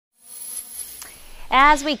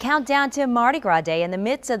As we count down to Mardi Gras Day in the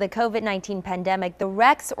midst of the COVID-19 pandemic, the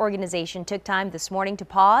Rex organization took time this morning to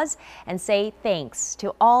pause and say thanks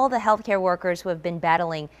to all the healthcare workers who have been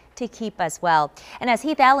battling to keep us well. And as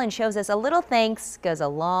Heath Allen shows us, a little thanks goes a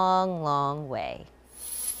long, long way.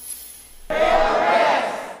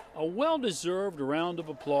 A well-deserved round of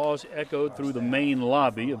applause echoed through the main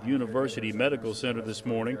lobby of University Medical Center this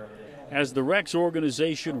morning as the Rex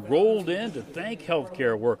organization rolled in to thank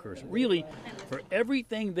healthcare workers, really, for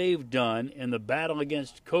everything they've done in the battle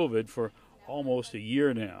against COVID for almost a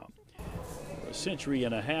year now. For a century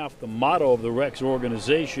and a half, the motto of the Rex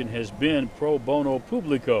organization has been pro bono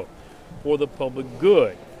publico, for the public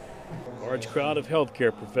good. A large crowd of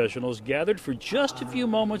healthcare professionals gathered for just a few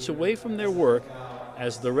moments away from their work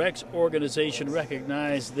as the Rex organization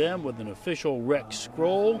recognized them with an official Rex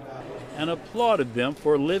scroll and applauded them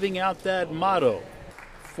for living out that motto,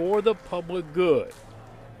 for the public good.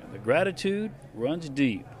 And the gratitude runs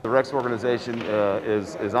deep. The Rex organization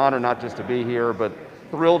is honored not just to be here, but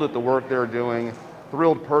thrilled at the work they're doing,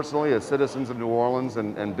 thrilled personally as citizens of New Orleans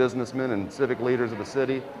and businessmen and civic leaders of the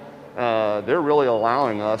city. They're really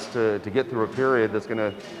allowing us to get through a period that's going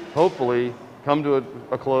to hopefully come to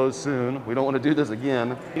a close soon. We don't want to do this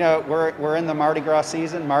again. You know, we're in the Mardi Gras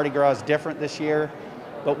season. Mardi Gras is different this year,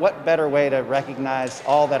 but what better way to recognize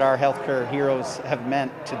all that our healthcare heroes have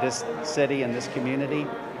meant to this city and this community?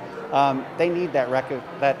 They need that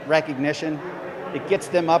recognition. It gets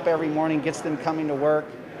them up every morning, gets them coming to work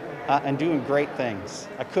and doing great things.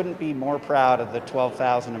 I couldn't be more proud of the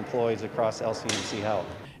 12,000 employees across LCMC Health.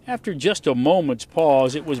 After just a moment's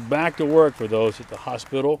pause, it was back to work for those at the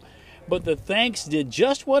hospital. But the thanks did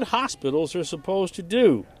just what hospitals are supposed to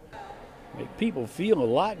do, make people feel a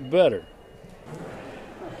lot better.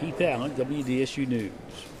 Heath Allen, WDSU News.